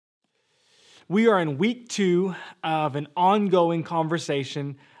We are in week 2 of an ongoing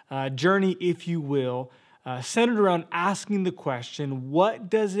conversation, journey, if you will, centered around asking the question, what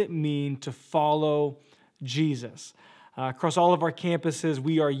does it mean to follow Jesus? Across all of our campuses,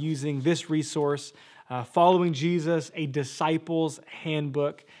 we are using this resource, Following Jesus, a Disciple's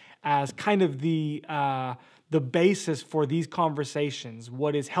Handbook, as kind of the basis for these conversations,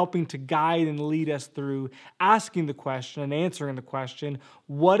 what is helping to guide and lead us through asking the question and answering the question,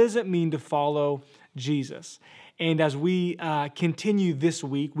 what does it mean to follow Jesus? And as we continue this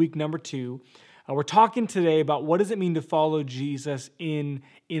week, week number 2, we're talking today about what does it mean to follow Jesus in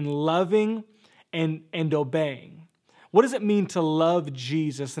loving and obeying. What does it mean to love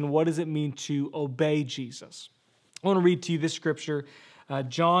Jesus, and what does it mean to obey Jesus? I want to read to you this scripture,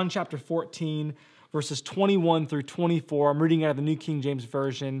 John chapter 14, verses 21 through 24. I'm reading out of the New King James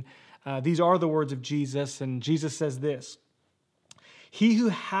Version. These are the words of Jesus, and Jesus says this: "He who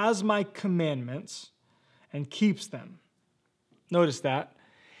has my commandments and keeps them." Notice that.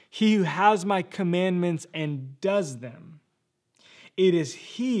 "He who has my commandments and does them, it is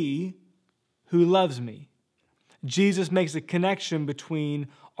he who loves me." Jesus makes a connection between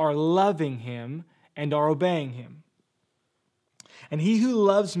our loving him and our obeying him. "And he who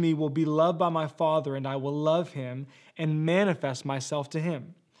loves me will be loved by my Father, and I will love him and manifest myself to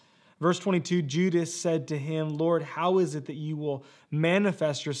him." Verse 22, Judas said to him, "Lord, how is it that you will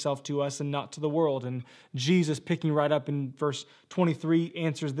manifest yourself to us and not to the world?" And Jesus, picking right up in verse 23,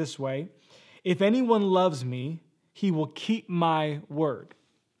 answers this way: "If anyone loves me, he will keep my word."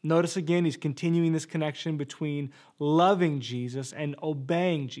 Notice again, he's continuing this connection between loving Jesus and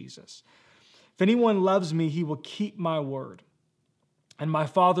obeying Jesus. "If anyone loves me, he will keep my word, and my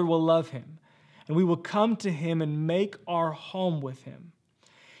Father will love him, and we will come to him and make our home with him.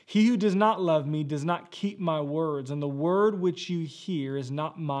 He who does not love me does not keep my words, and the word which you hear is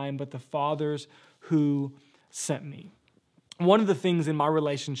not mine, but the Father's who sent me." One of the things in my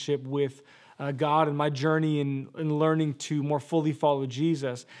relationship with God and my journey in learning to more fully follow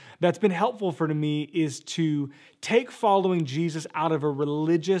Jesus that's been helpful for me is to take following Jesus out of a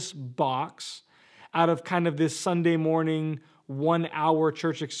religious box, out of kind of this Sunday morning 1-hour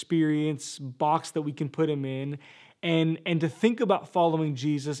church experience box that we can put him in, and to think about following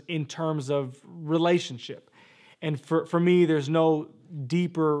Jesus in terms of relationship. And for me, there's no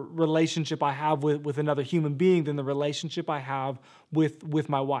deeper relationship I have with another human being than the relationship I have with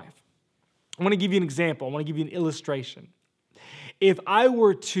my wife. I want to give you an example. I want to give you an illustration. If I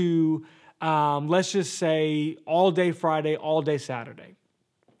were to, let's just say, all day Friday, all day Saturday,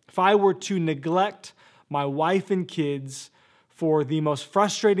 if I were to neglect my wife and kids for the most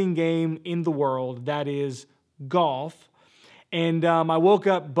frustrating game in the world, that is golf, and I woke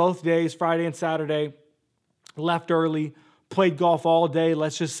up both days, Friday and Saturday, left early, played golf all day.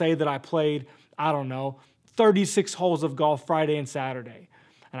 Let's just say that I played, 36 holes of golf Friday and Saturday.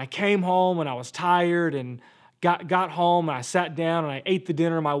 And I came home and I was tired and got home and I sat down and I ate the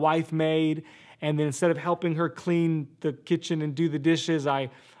dinner my wife made. And then instead of helping her clean the kitchen and do the dishes, I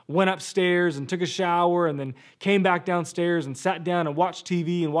went upstairs and took a shower and then came back downstairs and sat down and watched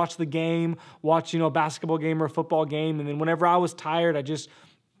TV and watched the game, watched, a basketball game or a football game. And then whenever I was tired, I just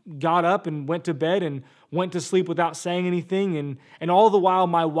got up and went to bed and went to sleep without saying anything. And all the while,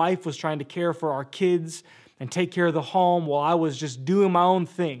 my wife was trying to care for our kids and take care of the home while I was just doing my own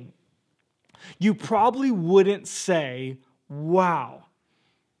thing. You probably wouldn't say, "Wow,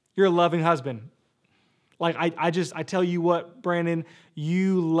 you're a loving husband." Like, I tell you what, Brandon,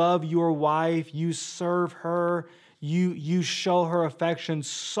 you love your wife, you serve her, you show her affection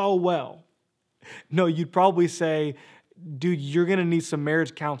so well. No, you'd probably say, "Dude, you're going to need some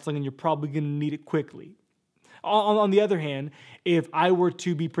marriage counseling, and you're probably going to need it quickly." On the other hand, if I were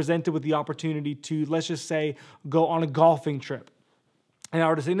to be presented with the opportunity to, let's just say, go on a golfing trip, and I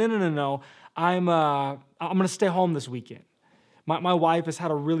were to say, no, I'm going to stay home this weekend. My wife has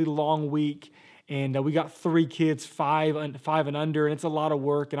had a really long week, and we got 3 kids, 5 and under, and it's a lot of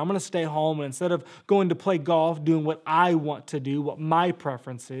work, and I'm going to stay home, and instead of going to play golf, doing what I want to do, what my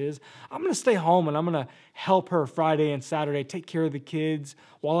preference is, I'm going to stay home, and I'm going to help her Friday and Saturday, take care of the kids.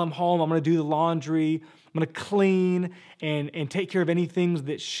 While I'm home, I'm going to do the laundry, I'm going to clean and take care of anything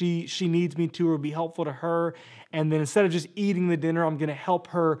that she needs me to or be helpful to her. And then instead of just eating the dinner, I'm going to help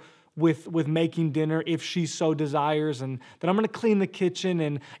her with making dinner if she so desires. And then I'm going to clean the kitchen,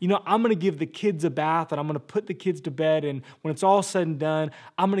 and I'm going to give the kids a bath, and I'm going to put the kids to bed. And when it's all said and done,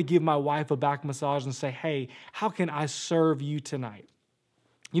 I'm going to give my wife a back massage and say, "Hey, how can I serve you tonight?"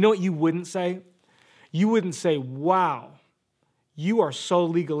 You know what you wouldn't say? You wouldn't say, "Wow, you are so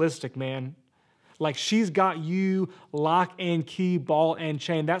legalistic, man. Like she's got you lock and key, ball and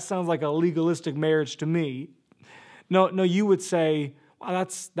chain. That sounds like a legalistic marriage to me. No, you would say, wow,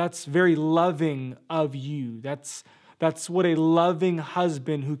 that's very loving of you. That's what a loving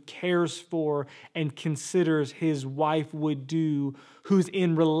husband who cares for and considers his wife would do, who's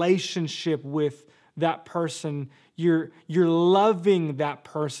in relationship with that person. You're loving that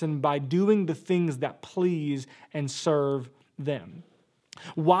person by doing the things that please and serve them.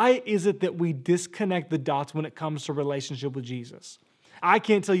 Why is it that we disconnect the dots when it comes to relationship with Jesus? I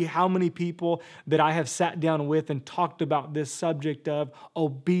can't tell you how many people that I have sat down with and talked about this subject of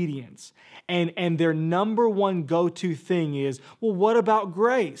obedience. And their number one go-to thing is, well, what about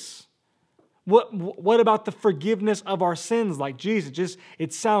grace? What about the forgiveness of our sins like Jesus?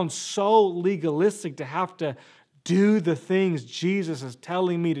 It sounds so legalistic to have to do the things Jesus is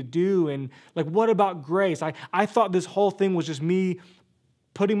telling me to do. And like, what about grace? I thought this whole thing was just me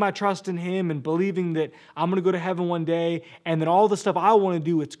putting my trust in Him and believing that I'm going to go to heaven one day, and then all the stuff I want to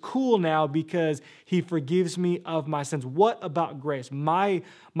do, it's cool now because He forgives me of my sins. What about grace? My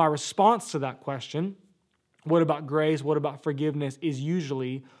response to that question, what about grace, what about forgiveness, is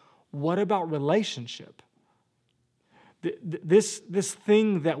usually, what about relationship? This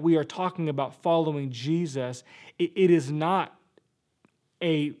thing that we are talking about, following Jesus, it is not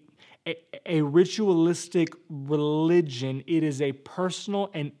a ritualistic religion. It is a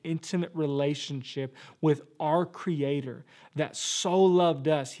personal and intimate relationship with our Creator that so loved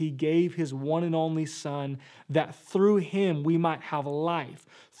us, He gave His one and only Son, that through Him we might have life,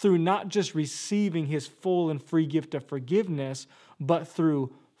 through not just receiving His full and free gift of forgiveness, but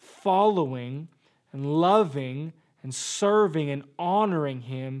through following and loving and serving and honoring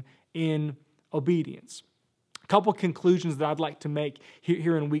Him in obedience. Couple conclusions that I'd like to make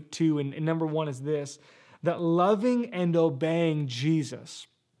here in week 2. And number 1 is this, that loving and obeying Jesus,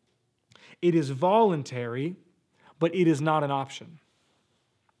 it is voluntary, but it is not an option.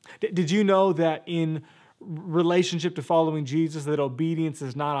 Did you know that in relationship to following Jesus, that obedience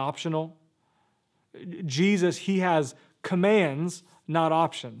is not optional? Jesus, He has commands, not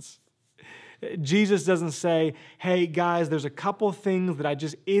options. Jesus doesn't say, hey guys, there's a couple things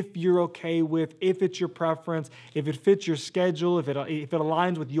that if you're okay with, if it's your preference, if it fits your schedule, if it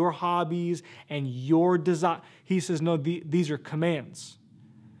aligns with your hobbies and your desire. He says, no, these are commands.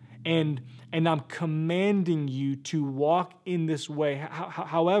 And I'm commanding you to walk in this way.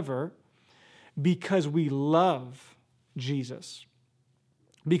 However, because we love Jesus,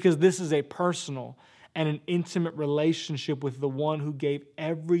 because this is a personal and an intimate relationship with the one who gave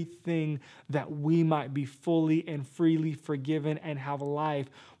everything that we might be fully and freely forgiven and have life.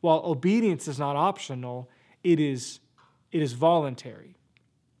 While obedience is not optional, it is voluntary.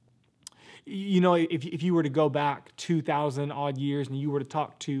 You know, if you were to go back 2,000 odd years and you were to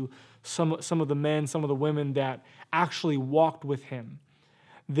talk to some of the men, some of the women that actually walked with Him,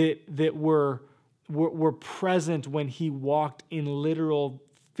 that were present when He walked in literal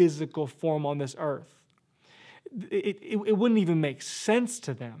physical form on this earth, it wouldn't even make sense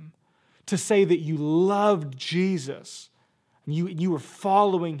to them to say that you loved Jesus, you were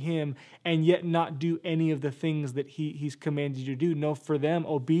following Him, and yet not do any of the things that He's commanded you to do. No, for them,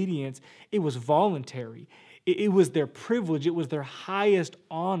 obedience, it was voluntary. It was their privilege. It was their highest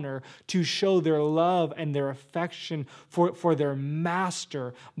honor to show their love and their affection for their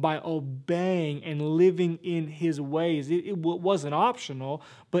master by obeying and living in His ways. It wasn't optional,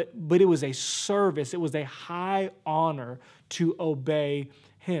 but it was a service. It was a high honor to obey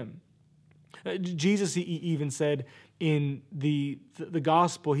Him. Jesus, He even said in the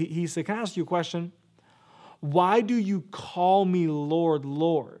gospel, he said, can I ask you a question? Why do you call me Lord,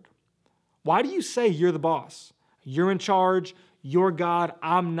 Lord? Why do you say you're the boss? You're in charge. You're God.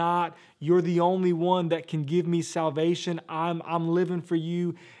 I'm not. You're the only one that can give me salvation. I'm living for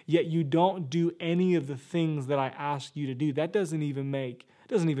you, yet you don't do any of the things that I ask you to do. That doesn't even make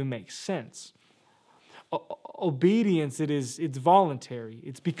sense. Obedience, it's voluntary.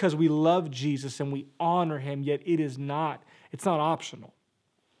 It's because we love Jesus and we honor Him, yet it's not optional.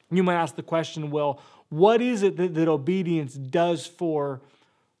 You might ask the question, well, what is it that obedience does for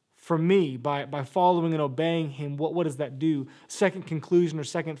me by following and obeying Him? What does that do? Second conclusion or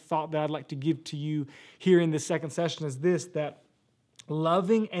second thought that I'd like to give to you here in this second session is this, that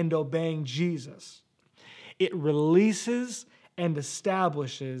loving and obeying Jesus, it releases and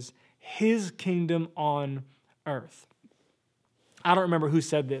establishes His kingdom on earth. I don't remember who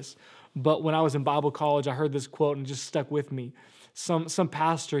said this, but when I was in Bible college, I heard this quote and it just stuck with me. Some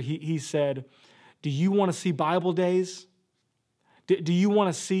pastor, he said, do you want to see Bible days? Do you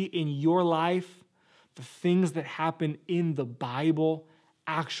want to see in your life the things that happen in the Bible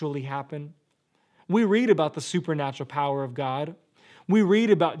actually happen? We read about the supernatural power of God. We read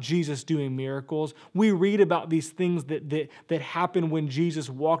about Jesus doing miracles. We read about these things that happened when Jesus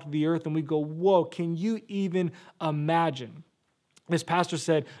walked the earth, and we go, whoa, can you even imagine? This pastor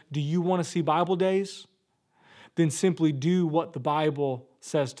said, do you want to see Bible days? Then simply do what the Bible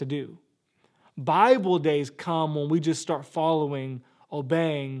says to do. Bible days come when we just start following,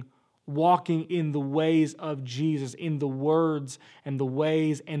 obeying, walking in the ways of Jesus, in the words and the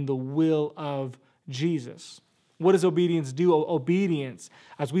ways and the will of Jesus. What does obedience do? Obedience,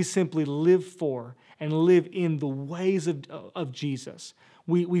 as we simply live for and live in the ways of Jesus.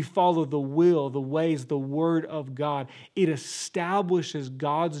 We follow the will, the ways, the word of God. It establishes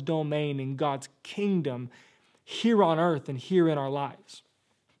God's domain and God's kingdom here on earth and here in our lives.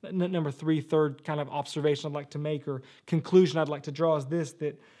 Number three, third kind of observation I'd like to make, or conclusion I'd like to draw, is this,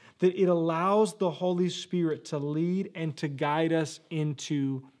 that it allows the Holy Spirit to lead and to guide us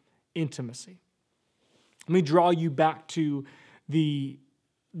into intimacy. Let me draw you back to the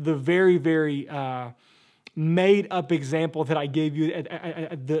very, very made-up example that I gave you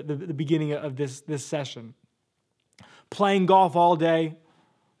at the beginning of this session. Playing golf all day,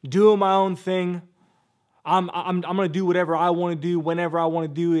 doing my own thing. I'm going to do whatever I want to do whenever I want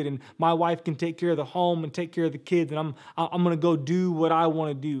to do it, and my wife can take care of the home and take care of the kids, and I'm going to go do what I want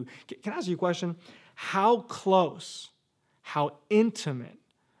to do. Can I ask you a question? How close, how intimate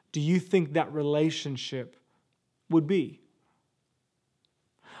do you think that relationship would be?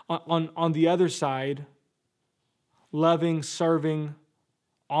 On the other side, loving, serving,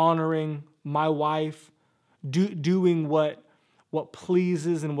 honoring my wife, doing what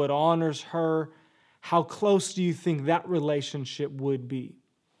pleases and what honors her, how close do you think that relationship would be?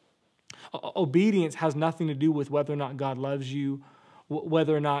 Obedience has nothing to do with whether or not God loves you,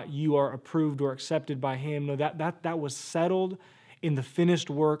 whether or not you are approved or accepted by Him. No, that was settled in the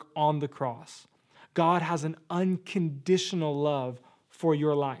finished work on the cross. God has an unconditional love for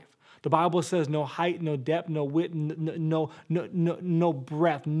your life. The Bible says no height, no depth, no width, no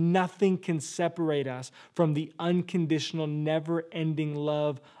breadth. Nothing can separate us from the unconditional, never-ending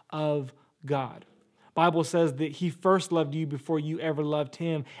love of God. Bible says that He first loved you before you ever loved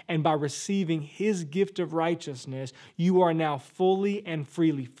Him, and by receiving His gift of righteousness, you are now fully and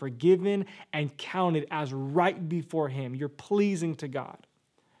freely forgiven and counted as right before Him. You're pleasing to God.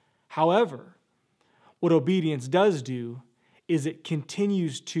 However, what obedience does do is it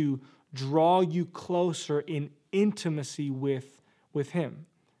continues to draw you closer in intimacy with Him.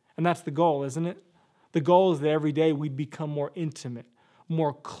 And that's the goal, isn't it? The goal is that every day we'd become more intimate,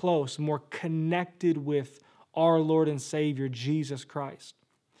 more close, more connected with our Lord and Savior, Jesus Christ.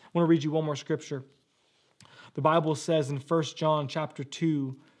 I want to read you one more scripture. The Bible says in 1 John chapter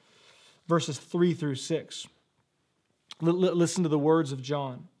 2, verses 3 through 6. Listen to the words of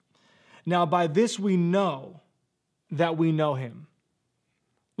John. Now by this we know that we know Him.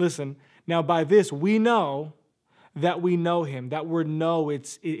 Listen, now by this we know that we know Him. That word know,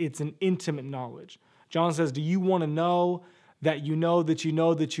 it's an intimate knowledge. John says, do you want to know that you know that you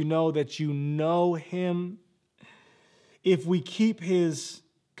know that you know that you know Him? If we keep His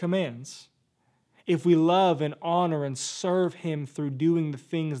commands, if we love and honor and serve Him through doing the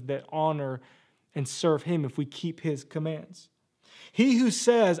things that honor and serve Him, if we keep His commands. He who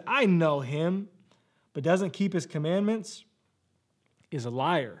says, I know Him, but doesn't keep His commandments is a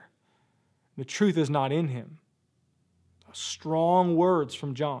liar. The truth is not in him. Strong words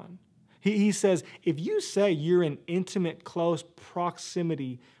from John. He says, if you say you're in intimate, close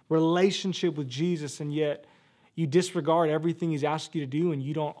proximity, relationship with Jesus, and yet you disregard everything He's asked you to do and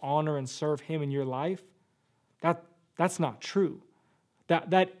you don't honor and serve Him in your life, that's not true.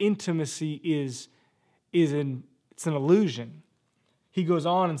 That intimacy it's an illusion. He goes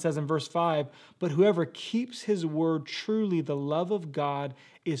on and says in verse 5, but whoever keeps His word truly, the love of God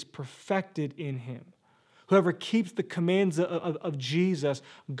is perfected in him. Whoever keeps the commands of Jesus,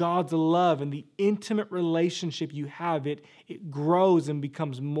 God's love, and the intimate relationship you have, it grows and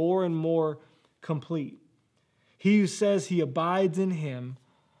becomes more and more complete. He who says he abides in Him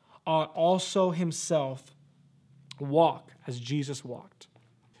ought also himself walk as Jesus walked.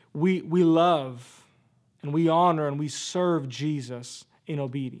 We love and we honor and we serve Jesus in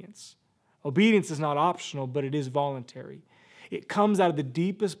obedience. Obedience is not optional, but it is voluntary. It comes out of the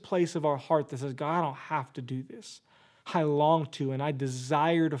deepest place of our heart that says, God, I don't have to do this. I long to and I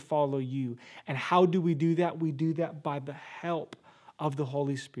desire to follow You. And how do we do that? We do that by the help of the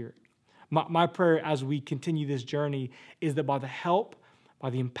Holy Spirit. My prayer as we continue this journey is that by the help, by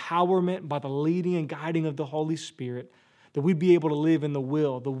the empowerment, by the leading and guiding of the Holy Spirit, that we'd be able to live in the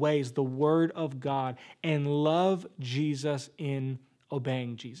will, the ways, the Word of God, and love Jesus in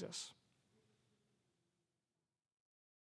obeying Jesus.